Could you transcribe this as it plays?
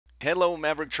Hello,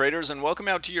 Maverick traders, and welcome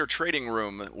out to your trading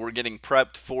room. We're getting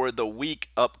prepped for the week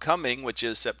upcoming, which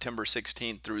is September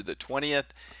 16th through the 20th.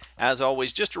 As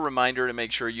always, just a reminder to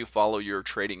make sure you follow your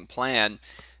trading plan.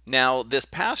 Now, this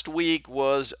past week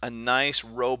was a nice,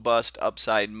 robust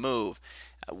upside move.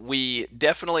 We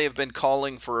definitely have been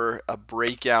calling for a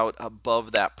breakout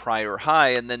above that prior high,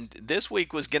 and then this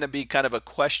week was going to be kind of a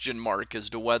question mark as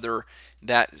to whether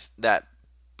that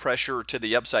pressure to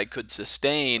the upside could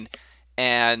sustain.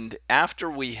 And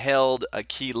after we held a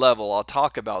key level, I'll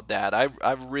talk about that.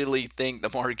 I really think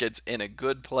the market's in a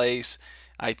good place.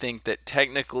 I think that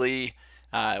technically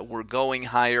we're going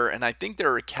higher, and I think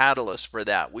there are catalysts for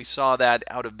that. We saw that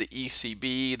out of the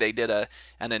ECB. They did an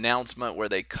announcement where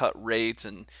they cut rates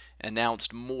and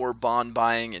announced more bond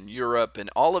buying in Europe, and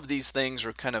all of these things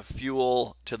are kind of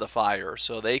fuel to the fire,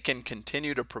 so they can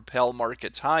continue to propel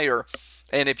markets higher.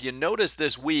 And if you notice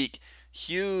this week,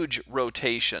 huge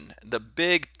rotation. The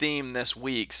big theme this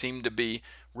week seemed to be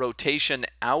rotation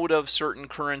out of certain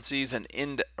currencies and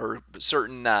into or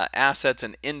certain assets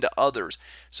and into others.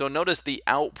 So notice the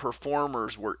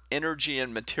outperformers were energy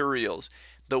and materials.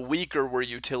 The weaker were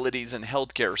utilities and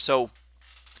healthcare. So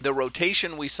the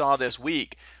rotation we saw this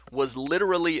week was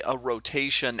literally a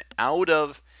rotation out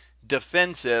of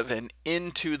defensive and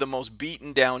into the most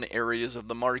beaten down areas of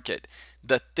the market.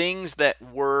 The things that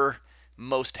were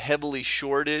most heavily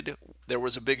shorted, there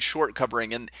was a big short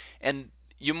covering, and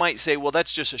you might say, well,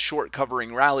 that's just a short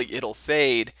covering rally, it'll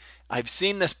fade. I've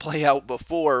seen this play out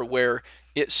before where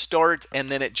it starts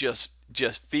and then it just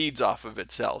feeds off of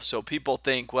itself. So people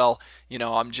think, well,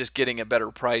 I'm just getting a better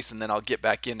price and then I'll get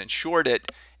back in and short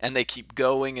it, and they keep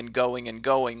going and going and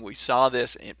going. We saw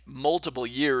this in multiple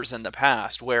years in the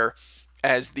past where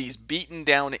as these beaten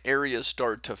down areas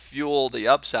start to fuel the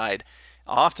upside,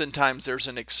 oftentimes there's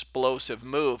an explosive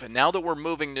move. And now that we're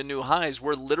moving to new highs,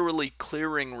 we're literally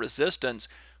clearing resistance.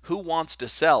 Who wants to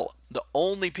sell? The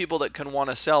only people that can want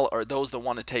to sell are those that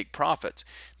want to take profits.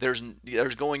 There's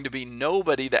going to be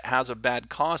nobody that has a bad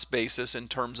cost basis in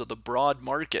terms of the broad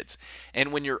markets.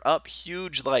 And when you're up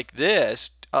huge like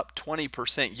this, up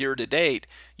 20% year to date,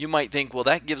 you might think, well,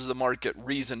 that gives the market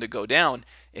reason to go down.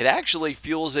 It actually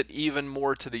fuels it even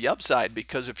more to the upside,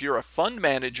 because if you're a fund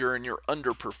manager and you're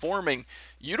underperforming,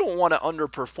 you don't want to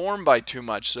underperform by too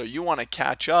much. So you want to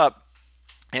catch up,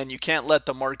 and you can't let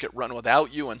the market run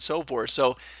without you and so forth.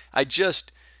 So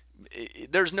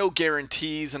there's no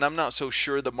guarantees, and I'm not so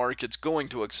sure the market's going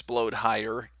to explode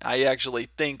higher. I actually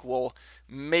think we'll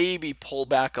maybe pull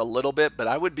back a little bit, but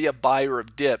I would be a buyer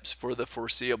of dips for the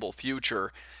foreseeable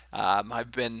future.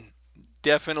 I've been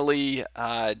definitely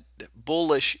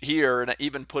bullish here, and I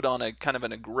even put on a kind of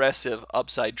an aggressive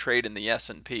upside trade in the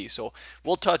S&P. So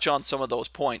we'll touch on some of those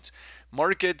points.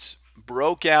 Markets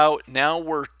broke out. Now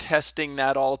we're testing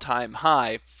that all-time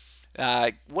high.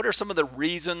 What are some of the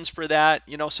reasons for that?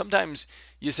 Sometimes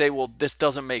you say, well, this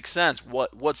doesn't make sense.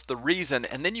 What's the reason?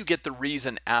 And then you get the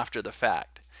reason after the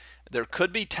fact. There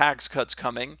could be tax cuts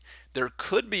coming. There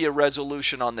could be a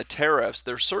resolution on the tariffs.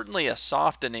 There's certainly a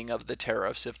softening of the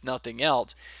tariffs, if nothing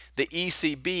else. The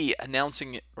ECB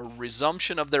announcing a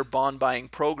resumption of their bond buying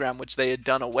program, which they had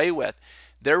done away with.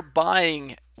 They're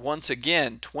buying, once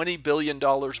again, $20 billion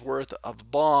worth of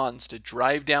bonds to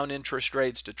drive down interest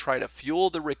rates to try to fuel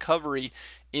the recovery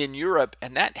in Europe,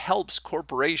 and that helps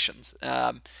corporations.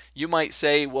 You might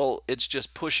say, well, it's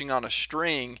just pushing on a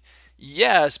string.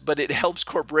 Yes, but it helps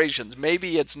corporations.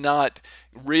 Maybe it's not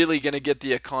really going to get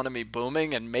the economy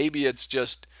booming, and maybe it's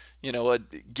just,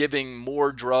 giving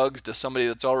more drugs to somebody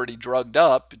that's already drugged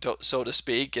up, so to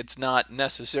speak. It's not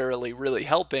necessarily really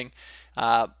helping.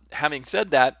 Having said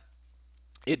that,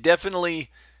 it definitely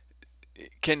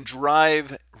can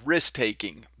drive risk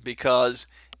taking, because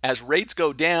as rates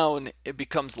go down, it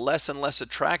becomes less and less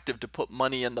attractive to put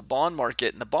money in the bond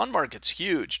market. And the bond market's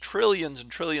huge, trillions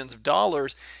and trillions of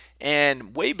dollars,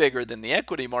 and way bigger than the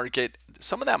equity market.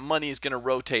 Some of that money is going to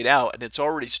rotate out, and it's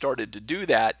already started to do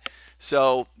that.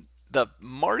 So the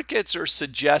markets are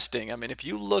suggesting, if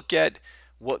you look at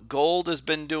what gold has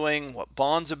been doing, what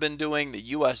bonds have been doing, the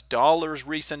US dollar's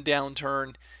recent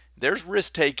downturn, there's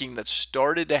risk taking that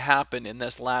started to happen in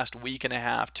this last week and a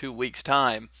half, 2 weeks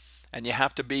time, and you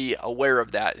have to be aware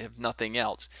of that if nothing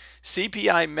else.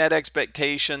 CPI met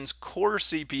expectations. Core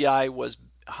CPI was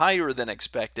higher than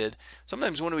expected.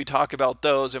 Sometimes when we talk about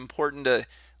those, important to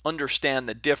understand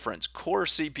the difference. Core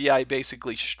CPI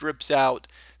basically strips out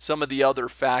some of the other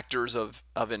factors of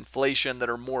inflation that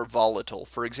are more volatile.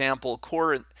 For example,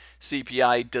 core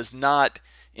CPI does not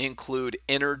include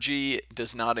energy,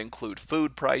 does not include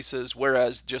food prices,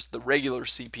 whereas just the regular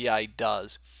CPI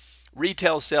does.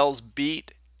 Retail sales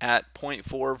beat at zero point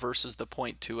 0.4 versus the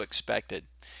 0.2 expected.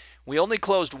 We only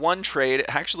closed one trade. It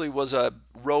actually was a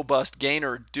robust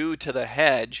gainer due to the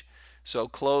hedge. So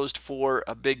closed for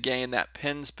a big gain, that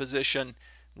pins position,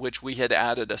 which we had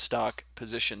added a stock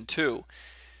position to.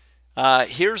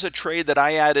 Here's a trade that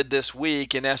I added this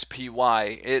week in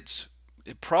SPY. It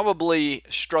probably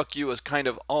struck you as kind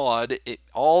of odd.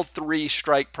 All three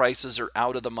strike prices are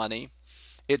out of the money.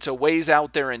 It's a ways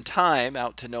out there in time,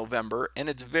 out to November, and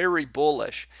it's very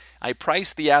bullish. I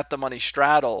priced the at the money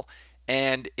straddle,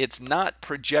 and it's not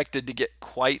projected to get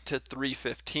quite to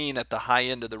 315 at the high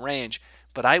end of the range,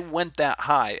 but I went that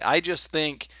high. I just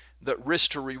think that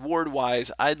risk to reward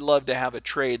wise, I'd love to have a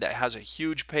trade that has a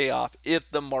huge payoff if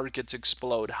the markets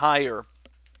explode higher.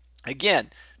 Again,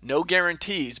 no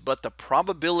guarantees, but the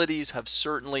probabilities have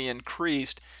certainly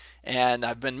increased, and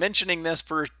I've been mentioning this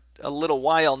for a little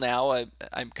while now. I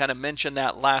kind of mentioned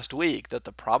that last week, that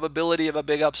the probability of a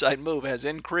big upside move has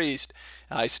increased.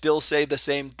 I still say the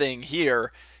same thing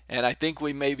here, and I think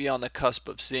we may be on the cusp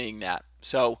of seeing that.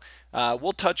 So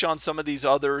we'll touch on some of these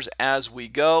others as we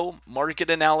go.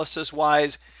 Market analysis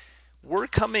wise, we're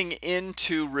coming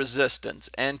into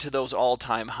resistance and to those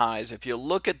all-time highs. If you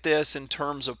look at this in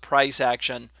terms of price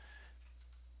action,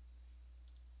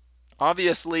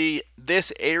 obviously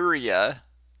this area,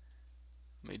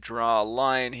 let me draw a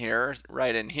line here,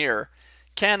 right in here,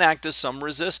 can act as some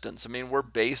resistance. I mean, we're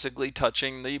basically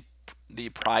touching the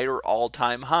prior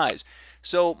all-time highs.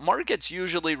 So markets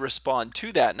usually respond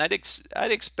to that, and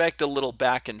I'd expect a little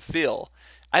back and fill.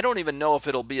 I don't even know if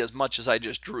it'll be as much as I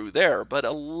just drew there, but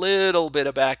a little bit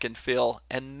of back and fill,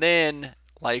 and then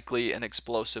likely an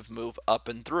explosive move up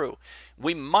and through.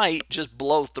 We might just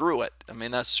blow through it. I mean,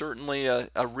 that's certainly a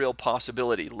real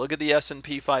possibility. Look at the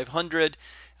S&P 500.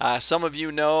 Some of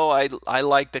you know I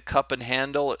like the cup and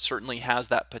handle. It certainly has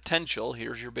that potential.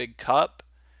 Here's your big cup.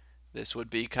 This would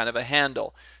be kind of a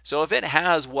handle. So if it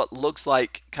has what looks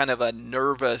like kind of a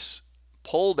nervous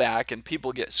pullback and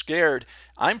people get scared,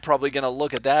 I'm probably going to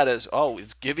look at that as, oh,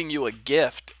 it's giving you a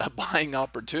gift, a buying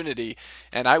opportunity,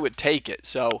 and I would take it.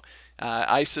 So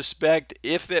I suspect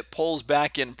if it pulls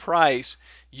back in price,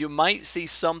 you might see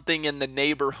something in the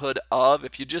neighborhood of,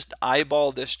 if you just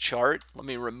eyeball this chart, let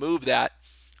me remove that.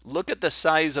 Look at the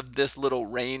size of this little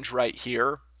range right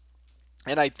here,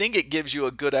 and I think it gives you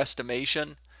a good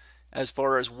estimation as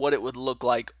far as what it would look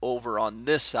like over on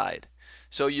this side.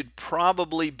 So you'd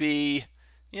probably be,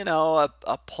 you know,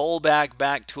 a pullback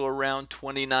back to around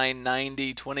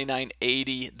 29.90,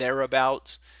 29.80,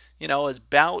 thereabouts. You know, is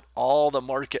about all the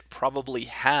market probably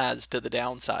has to the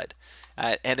downside.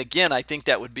 And again, I think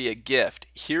that would be a gift.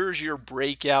 Here's your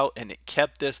breakout, and it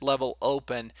kept this level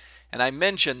open. And I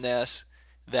mentioned this,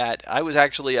 that I was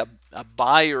actually a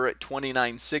buyer at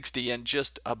 29.60 and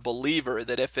just a believer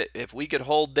that if we could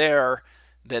hold there,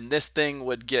 then this thing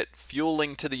would get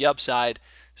fueling to the upside.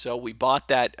 So we bought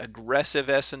that aggressive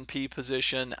S&P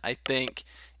position. I think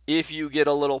if you get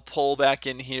a little pullback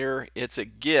in here, it's a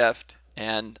gift,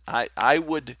 and I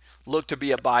would look to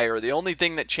be a buyer. The only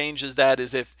thing that changes that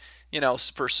is if, you know,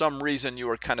 for some reason you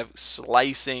were kind of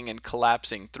slicing and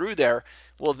collapsing through there,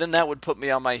 well, then that would put me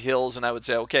on my heels, and I would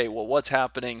say, okay, well, what's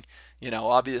happening? You know,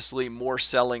 obviously more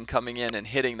selling coming in and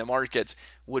hitting the markets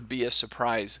would be a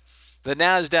surprise. The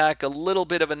NASDAQ, a little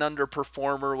bit of an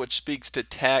underperformer, which speaks to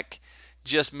tech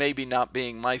just maybe not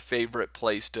being my favorite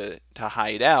place to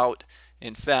hide out.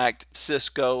 In fact,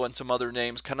 Cisco and some other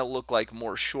names kind of look like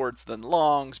more shorts than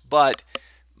longs, but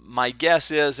my guess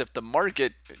is if the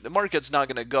market's not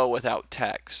going to go without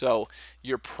tech. So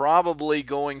you're probably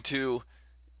going to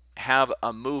have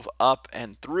a move up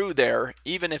and through there,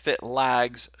 even if it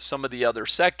lags some of the other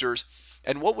sectors.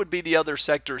 And what would be the other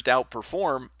sectors to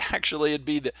outperform? Actually, it'd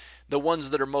be the ones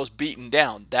that are most beaten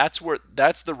down. That's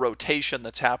the rotation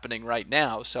that's happening right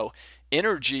now. So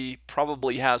energy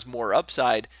probably has more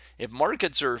upside. If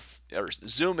markets are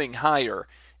zooming higher,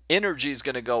 energy is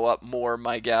going to go up more,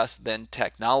 my guess, than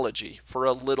technology for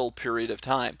a little period of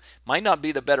time. Might not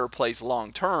be the better place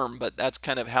long term, but that's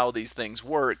kind of how these things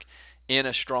work in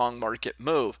a strong market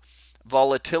move.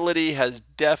 Volatility has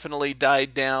definitely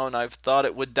died down. I've thought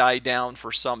it would die down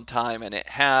for some time, and it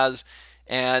has.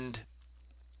 And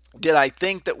did I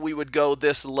think that we would go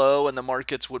this low and the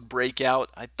markets would break out?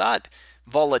 I thought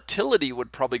volatility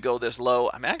would probably go this low.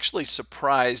 I'm actually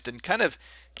surprised and kind of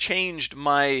changed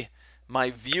my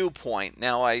viewpoint.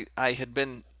 Now, I had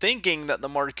been thinking that the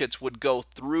markets would go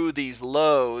through these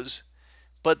lows,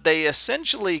 but they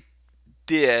essentially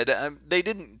did. They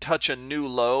didn't touch a new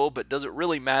low, but does it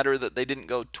really matter that they didn't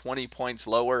go 20 points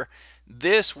lower?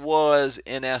 This was,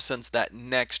 in essence, that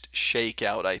next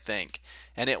shakeout, I think.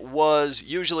 And it was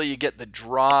usually you get the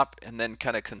drop and then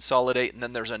kind of consolidate, and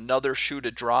then there's another shoe to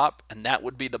drop, and that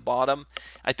would be the bottom.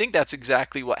 I think that's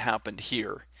exactly what happened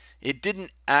here. It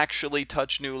didn't actually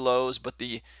touch new lows, but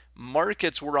the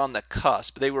markets were on the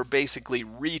cusp. They were basically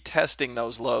retesting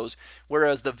those lows,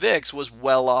 whereas the VIX was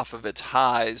well off of its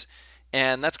highs.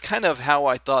 And that's kind of how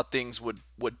I thought things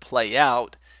would play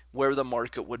out, where the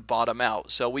market would bottom out.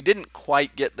 So we didn't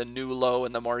quite get the new low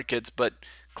in the markets, but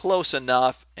close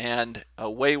enough, and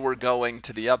away we're going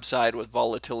to the upside with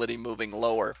volatility moving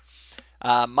lower.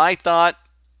 My thought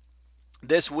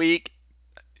this week,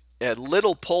 a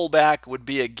little pullback would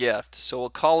be a gift. So we'll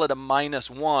call it a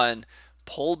 -1,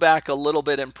 pull back a little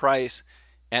bit in price,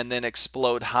 and then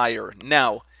explode higher.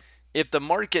 Now, if the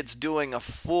market's doing a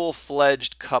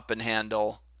full-fledged cup and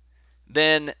handle,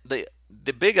 then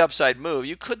the big upside move,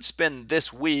 you could spend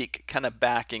this week kind of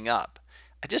backing up.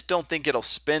 I just don't think it'll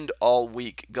spend all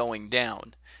week going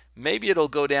down. Maybe it'll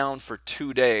go down for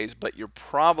 2 days, but you're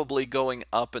probably going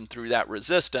up and through that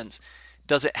resistance.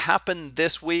 Does it happen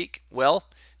this week? Well,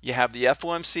 you have the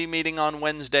FOMC meeting on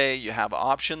Wednesday. You have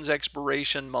options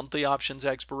expiration, monthly options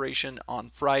expiration on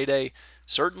Friday.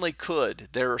 Certainly could.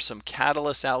 There are some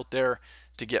catalysts out there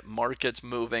to get markets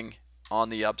moving on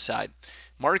the upside.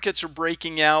 Markets are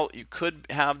breaking out. You could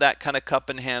have that kind of cup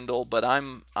and handle, but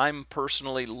I'm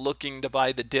personally looking to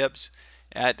buy the dips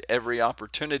at every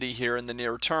opportunity here in the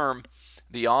near term.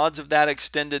 The odds of that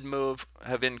extended move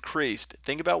have increased.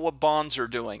 Think about what bonds are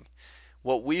doing.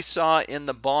 What we saw in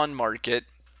the bond market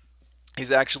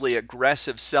is actually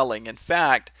aggressive selling. In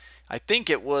fact, I think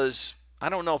it was, I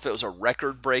don't know if it was a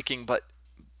record breaking, but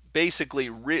basically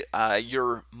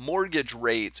your mortgage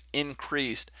rates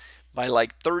increased by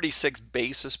like 36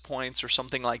 basis points or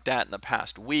something like that in the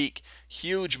past week.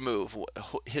 Huge move,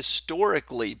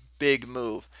 historically big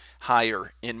move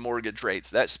higher in mortgage rates.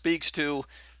 That speaks to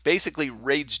basically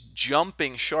rates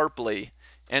jumping sharply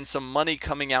and some money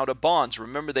coming out of bonds.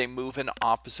 Remember, they move in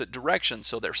opposite directions,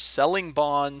 so they're selling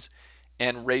bonds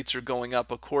and rates are going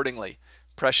up accordingly.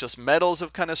 Precious metals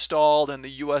have kind of stalled and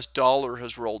the US dollar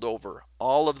has rolled over.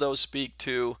 All of those speak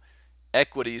to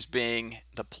equities being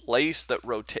the place that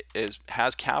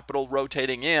has capital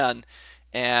rotating in,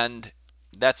 and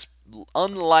that's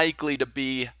unlikely to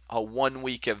be a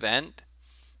 1-week event.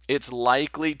 It's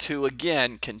likely to,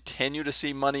 again, continue to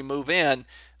see money move in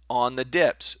on the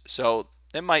dips. So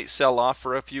they might sell off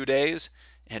for a few days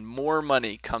and more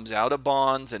money comes out of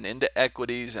bonds and into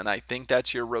equities, and I think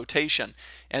that's your rotation.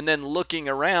 And then looking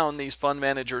around, these fund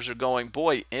managers are going,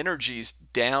 boy, energy's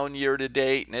down year to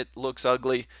date and it looks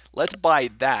ugly. Let's buy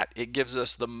that. It gives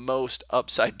us the most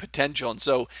upside potential. And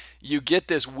so you get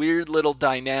this weird little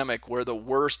dynamic where the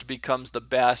worst becomes the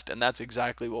best, and that's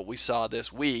exactly what we saw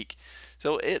this week.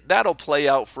 So that'll play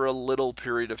out for a little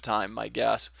period of time, my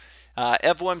guess.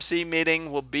 FOMC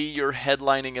meeting will be your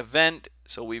headlining event.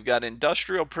 So we've got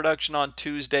industrial production on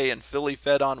Tuesday and Philly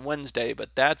Fed on Wednesday,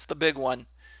 but that's the big one.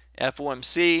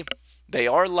 FOMC, they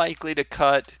are likely to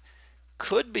cut,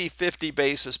 could be 50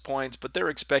 basis points, but they're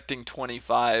expecting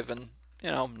 25, and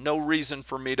no reason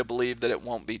for me to believe that it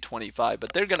won't be 25,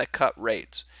 but they're going to cut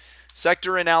rates.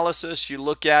 Sector analysis, you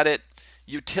look at it,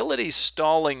 utilities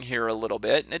stalling here a little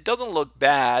bit, and it doesn't look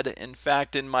bad. In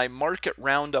fact, in my market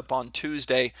roundup on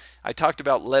Tuesday, I talked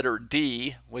about letter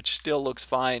D, which still looks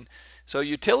fine. So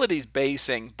utilities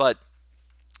basing, but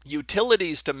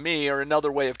utilities to me are another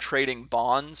way of trading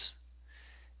bonds.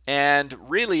 And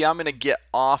really, I'm going to get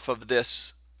off of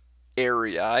this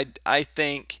area. I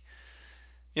think,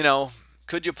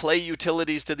 could you play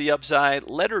utilities to the upside?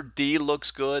 Letter D looks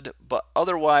good, but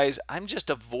otherwise, I'm just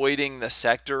avoiding the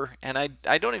sector. And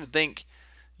I don't even think,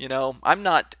 I'm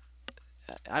not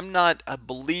a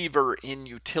believer in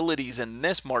utilities in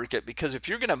this market, because if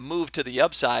you're going to move to the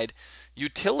upside,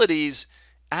 utilities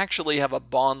actually have a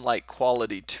bond-like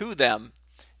quality to them.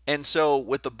 And so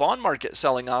with the bond market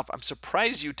selling off, I'm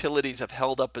surprised utilities have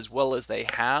held up as well as they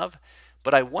have,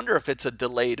 but I wonder if it's a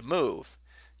delayed move.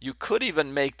 You could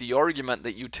even make the argument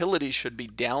that utilities should be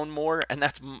down more, and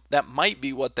that might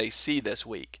be what they see this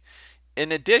week.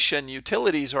 In addition,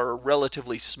 utilities are a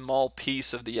relatively small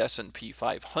piece of the S&P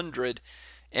 500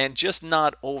 and just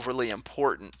not overly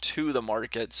important to the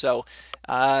market. So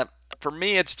for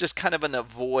me, it's just kind of an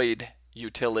avoid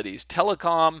utilities.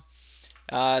 Telecom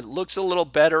looks a little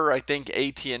better. I think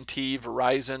AT&T,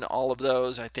 Verizon, all of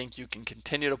those. I think you can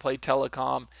continue to play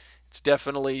telecom. It's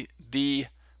definitely the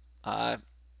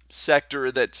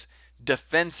sector that's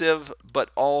defensive,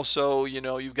 but also,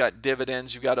 you've got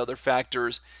dividends, you've got other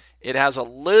factors. It has a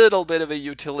little bit of a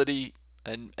utility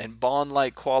and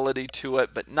bond-like quality to it,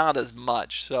 but not as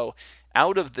much. So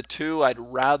Out of the two, I'd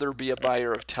rather be a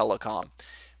buyer of telecom.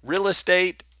 Real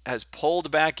estate has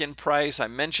pulled back in price. I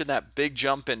mentioned that big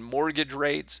jump in mortgage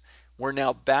rates. We're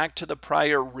now back to the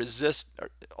prior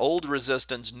old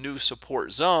resistance, new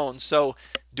support zone. So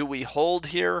do we hold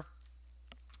here?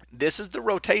 This is the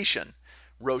rotation.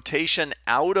 Rotation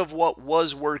out of what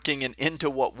was working and into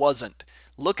what wasn't.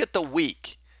 Look at the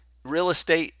week. Real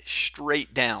estate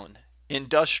straight down.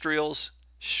 Industrials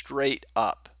straight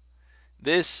up.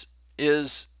 This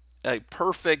is a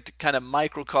perfect kind of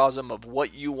microcosm of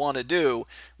what you want to do,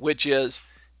 which is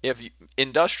if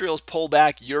industrials pull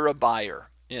back, you're a buyer,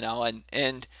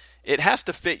 and it has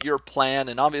to fit your plan.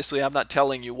 And obviously I'm not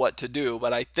telling you what to do,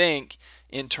 but I think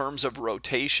in terms of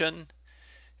rotation,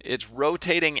 it's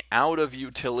rotating out of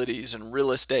utilities and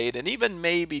real estate and even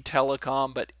maybe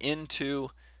telecom, but into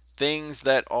things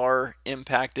that are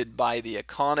impacted by the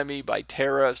economy, by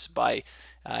tariffs, by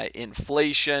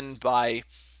inflation, by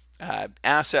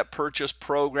asset purchase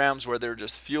programs where they're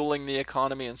just fueling the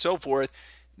economy and so forth.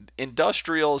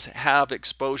 Industrials have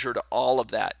exposure to all of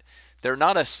that. They're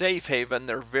not a safe haven.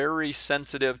 They're very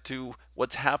sensitive to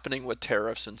what's happening with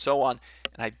tariffs and so on.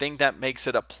 And I think that makes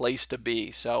it a place to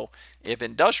be. So if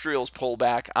industrials pull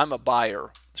back, I'm a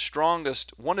buyer.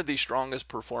 One of the strongest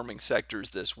performing sectors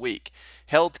this week.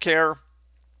 Healthcare,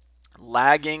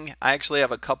 lagging. I actually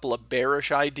have a couple of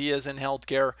bearish ideas in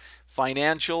healthcare.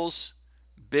 Financials,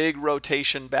 big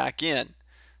rotation back in.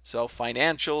 So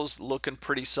financials looking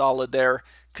pretty solid there.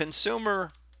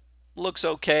 Consumer looks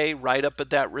okay, right up at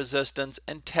that resistance.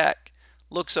 And tech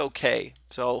looks okay.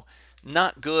 So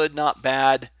not good, not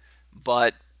bad.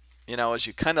 But, as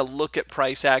you kind of look at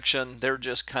price action, they're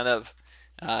just kind of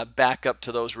back up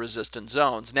to those resistance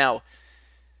zones. Now,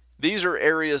 these are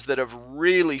areas that have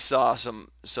really saw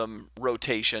some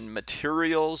rotation.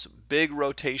 Materials, big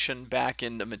rotation back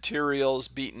into materials,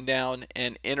 beaten down,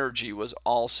 and energy was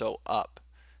also up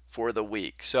for the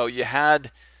week. So you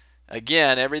had,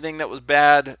 again, everything that was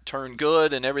bad turned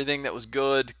good, and everything that was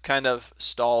good kind of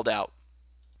stalled out.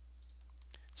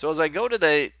 So as I go to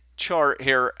the chart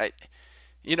here,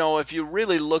 if you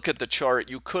really look at the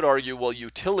chart, you could argue, well,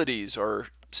 utilities are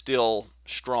still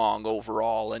strong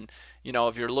overall, and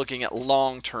if you're looking at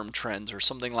long-term trends or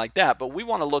something like that, but we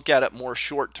want to look at it more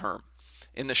short-term.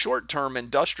 In the short term,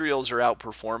 industrials are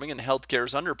outperforming and healthcare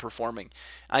is underperforming.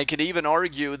 I could even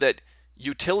argue that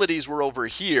utilities were over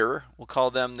here, we'll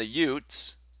call them the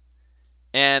Utes,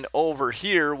 and over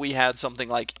here we had something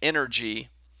like energy,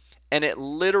 and it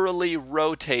literally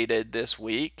rotated this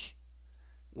week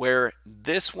where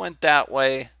this went that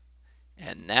way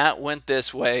and that went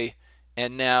this way,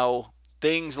 and now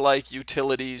things like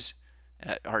utilities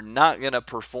are not going to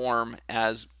perform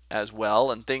as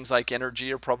well, and things like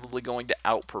energy are probably going to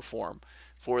outperform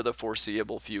for the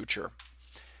foreseeable future.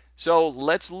 So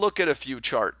let's look at a few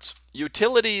charts.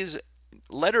 Utilities,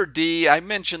 letter D, I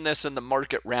mentioned this in the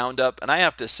market roundup, and I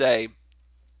have to say,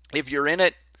 if you're in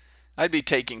it, I'd be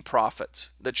taking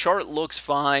profits. The chart looks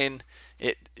fine.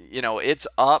 It's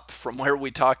up from where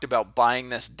we talked about buying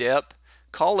this dip.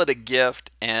 Call it a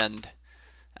gift, and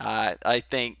I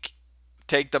think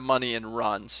take the money and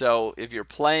run. So if you're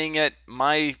playing it,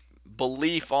 my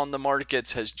belief on the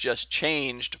markets has just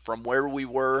changed from where we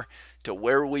were to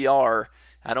where we are.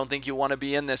 I don't think you want to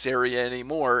be in this area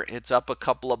anymore. It's up a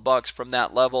couple of bucks from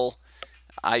that level.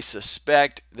 I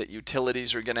suspect that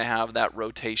utilities are going to have that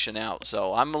rotation out.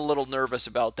 So I'm a little nervous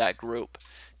about that group.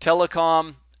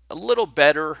 Telecom, a little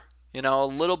better, a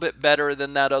little bit better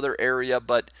than that other area,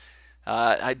 but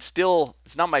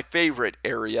it's not my favorite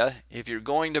area. If you're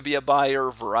going to be a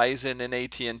buyer, Verizon and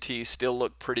AT&T still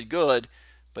look pretty good,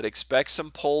 but expect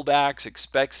some pullbacks,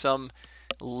 expect some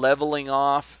leveling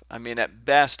off. I mean, at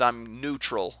best, I'm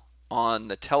neutral on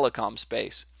the telecom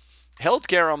space.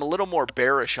 Healthcare, I'm a little more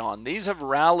bearish on. These have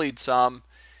rallied some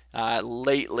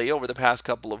lately over the past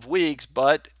couple of weeks,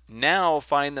 but now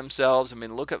find themselves,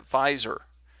 look at Pfizer,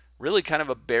 really kind of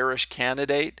a bearish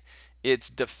candidate.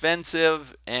 It's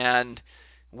defensive, and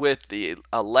with the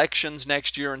elections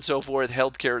next year and so forth,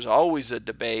 healthcare is always a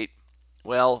debate.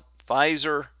 Well,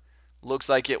 Pfizer looks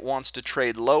like it wants to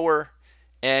trade lower,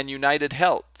 and United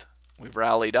Health, we've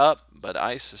rallied up, but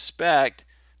I suspect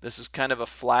this is kind of a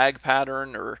flag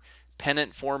pattern or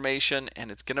pennant formation, and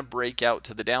it's going to break out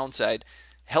to the downside.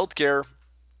 Healthcare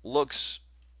looks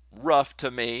rough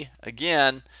to me.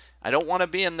 Again, I don't want to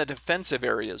be in the defensive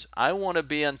areas. I want to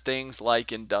be in things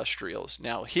like industrials.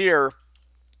 Now here,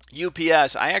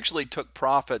 UPS, I actually took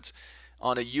profits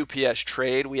on a UPS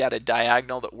trade. We had a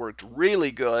diagonal that worked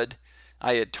really good.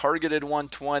 I had targeted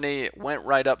 120. It went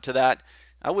right up to that.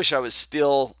 I wish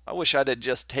I'd have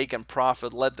just taken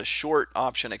profit, let the short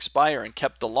option expire, and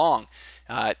kept the long.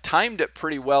 Timed it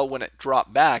pretty well when it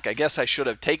dropped back. I guess I should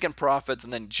have taken profits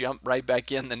and then jumped right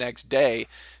back in the next day,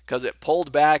 because it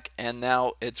pulled back and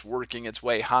now it's working its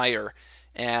way higher.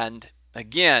 And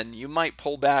again, you might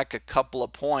pull back a couple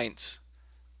of points,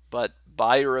 but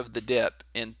buyer of the dip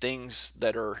in things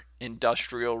that are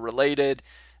industrial related.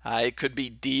 It could be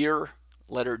Deere,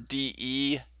 letter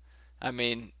DE. I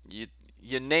mean,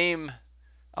 you name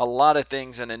a lot of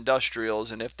things in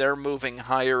industrials, and if they're moving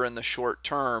higher in the short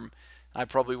term, I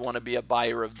probably want to be a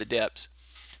buyer of the dips.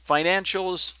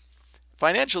 Financials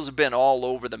have been all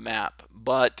over the map,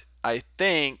 but I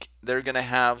think they're going to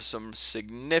have some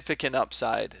significant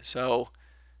upside. So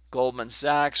Goldman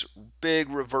Sachs, big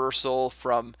reversal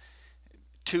from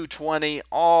 220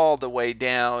 all the way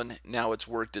down. Now it's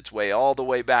worked its way all the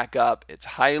way back up. It's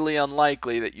highly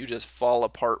unlikely that you just fall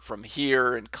apart from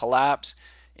here and collapse.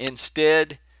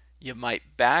 Instead, you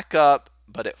might back up,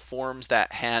 but it forms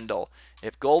that handle.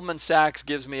 If Goldman Sachs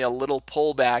gives me a little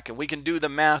pullback, and we can do the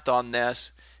math on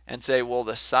this and say, well,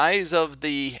 the size of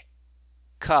the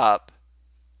cup,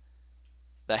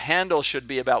 the handle should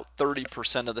be about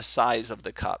 30% of the size of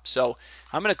the cup. So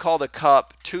I'm going to call the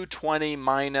cup 220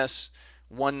 minus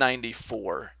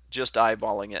 194, just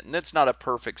eyeballing it. And it's not a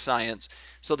perfect science.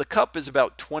 So the cup is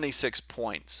about 26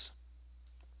 points.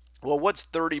 Well, what's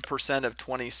 30% of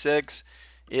 26?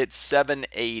 It's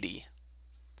 780.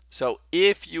 So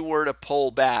if you were to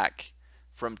pull back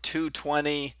from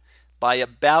 220 by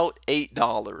about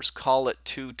 $8, call it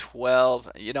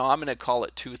 212. I'm going to call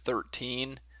it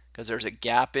 213 because there's a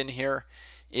gap in here.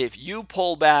 If you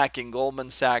pull back in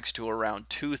Goldman Sachs to around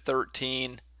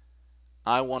 213,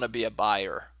 I want to be a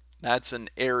buyer. That's an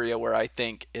area where I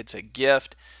think it's a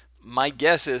gift. My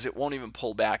guess is it won't even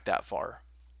pull back that far.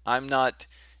 I'm not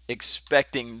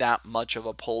expecting that much of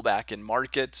a pullback in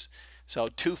markets. So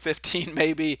 215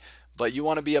 maybe, but you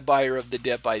want to be a buyer of the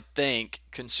dip, I think.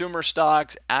 Consumer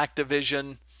stocks,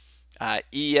 Activision,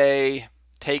 EA,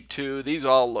 Take-Two, these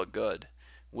all look good.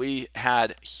 We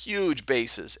had huge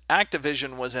bases.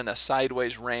 Activision was in a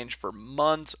sideways range for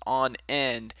months on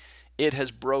end. It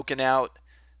has broken out.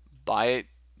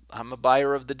 I'm a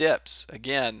buyer of the dips.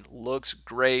 Again, looks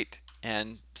great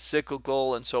and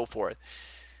cyclical and so forth.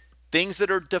 Things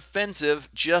that are defensive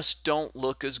just don't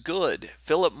look as good.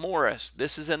 Philip Morris,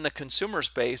 this is in the consumer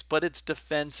space, but it's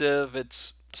defensive.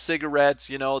 It's cigarettes,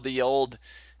 the old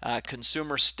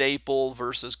consumer staple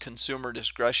versus consumer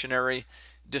discretionary.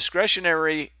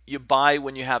 Discretionary, you buy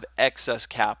when you have excess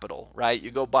capital, right?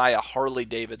 You go buy a Harley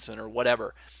Davidson or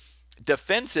whatever.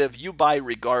 Defensive, you buy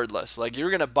regardless. Like you're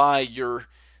going to buy your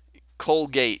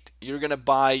Colgate, you're going to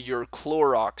buy your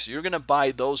Clorox, you're going to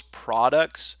buy those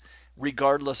products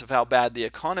regardless of how bad the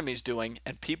economy's doing,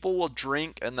 and people will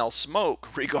drink and they'll smoke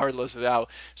regardless of how.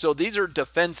 So these are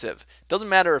defensive. Doesn't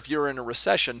matter if you're in a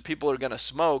recession, people are going to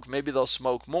smoke, maybe they'll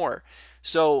smoke more.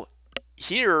 So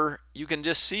here you can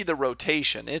just see the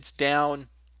rotation. It's down.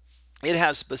 It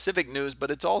has specific news,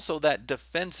 but it's also that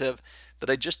defensive that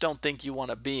I just don't think you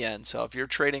want to be in. So if you're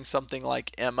trading something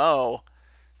like MO,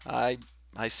 I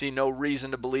see no reason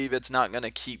to believe it's not going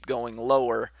to keep going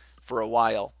lower for a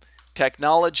while.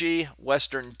 Technology,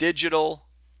 Western Digital,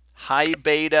 high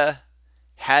beta,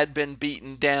 had been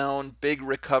beaten down, big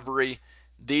recovery.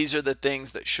 These are the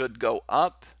things that should go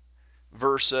up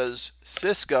versus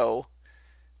Cisco,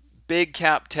 big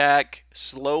cap tech,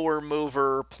 slower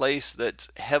mover, place that's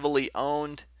heavily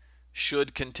owned,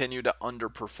 should continue to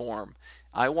underperform.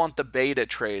 I want the beta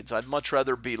trades. I'd much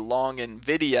rather be long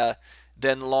Nvidia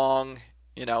than long,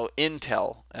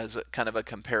 Intel as a kind of a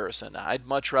comparison. I'd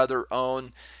much rather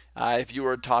own, if you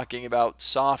were talking about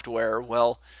software,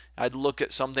 well, I'd look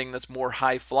at something that's more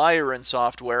high flyer in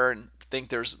software and think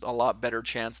there's a lot better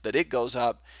chance that it goes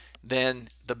up than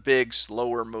the big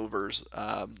slower movers,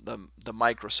 the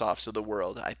Microsofts of the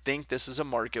world. I think this is a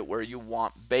market where you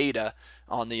want beta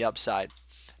on the upside.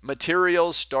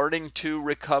 Materials starting to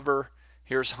recover.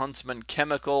 Here's Huntsman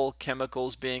Chemical,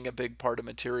 chemicals being a big part of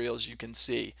materials, you can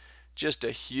see. Just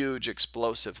a huge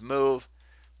explosive move.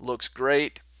 Looks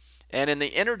great. And in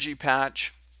the energy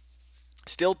patch,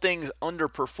 still things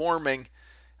underperforming,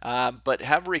 but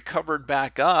have recovered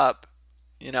back up.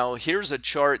 Here's a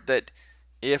chart that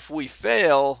if we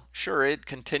fail, sure, it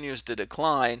continues to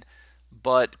decline,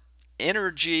 but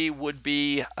energy would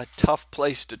be a tough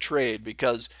place to trade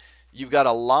because you've got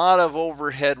a lot of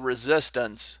overhead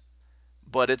resistance,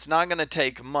 but it's not going to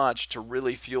take much to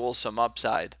really fuel some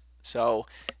upside. So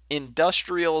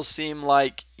industrials seem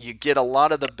like you get a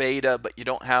lot of the beta, but you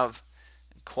don't have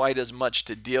quite as much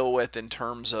to deal with in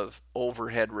terms of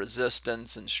overhead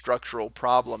resistance and structural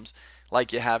problems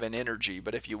like you have in energy.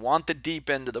 But if you want the deep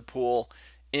end of the pool,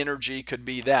 energy could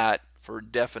be that for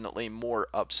definitely more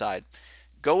upside.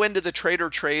 Go into the Trader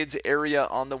Trades area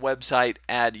on the website,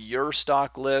 add your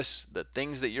stock list, the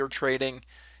things that you're trading.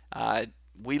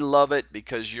 We love it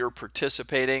because you're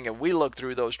participating and we look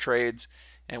through those trades,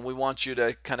 and we want you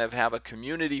to kind of have a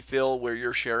community feel where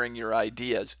you're sharing your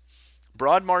ideas.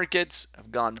 Broad markets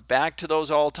have gone back to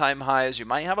those all-time highs. You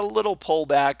might have a little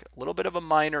pullback, a little bit of a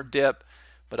minor dip,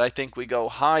 but I think we go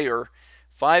higher.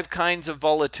 5 kinds of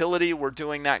volatility. We're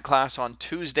doing that class on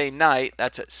Tuesday night.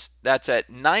 That's at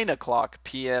 9 o'clock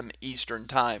p.m. Eastern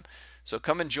Time. So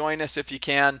come and join us if you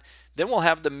can. Then we'll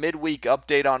have the midweek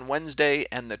update on Wednesday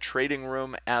and the trading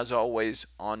room, as always,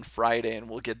 on Friday, and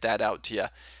we'll get that out to you.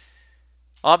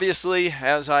 Obviously,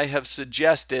 as I have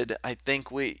suggested, I think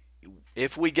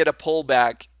if we get a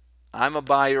pullback, I'm a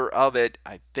buyer of it.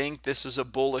 I think this is a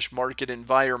bullish market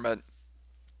environment.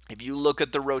 If you look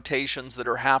at the rotations that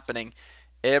are happening,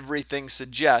 everything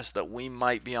suggests that we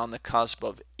might be on the cusp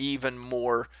of even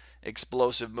more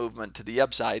explosive movement to the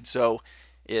upside. So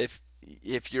if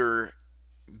you're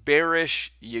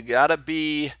bearish, you got to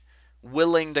be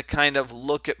willing to kind of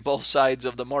look at both sides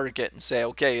of the market and say,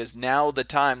 okay, is now the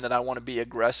time that I want to be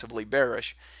aggressively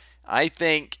bearish? I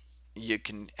think you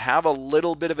can have a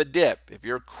little bit of a dip. If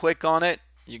you're quick on it,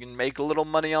 you can make a little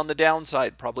money on the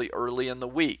downside probably early in the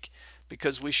week,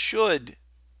 because we should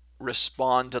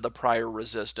respond to the prior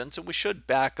resistance and we should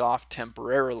back off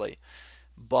temporarily.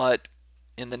 But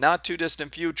in the not too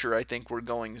distant future, I think we're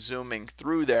going zooming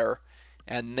through there,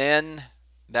 and then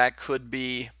that could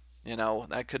be,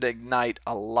 that could ignite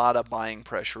a lot of buying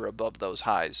pressure above those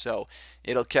highs. So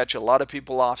it'll catch a lot of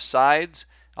people off sides.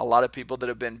 A lot of people that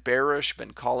have been bearish,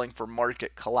 been calling for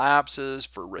market collapses,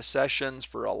 for recessions,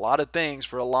 for a lot of things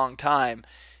for a long time,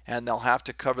 and they'll have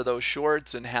to cover those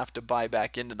shorts and have to buy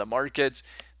back into the markets.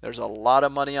 There's a lot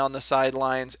of money on the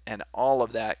sidelines, and all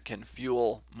of that can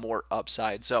fuel more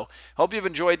upside. So hope you've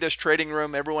enjoyed this trading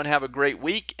room. Everyone have a great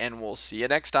week, and we'll see you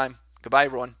next time. Goodbye,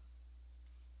 everyone.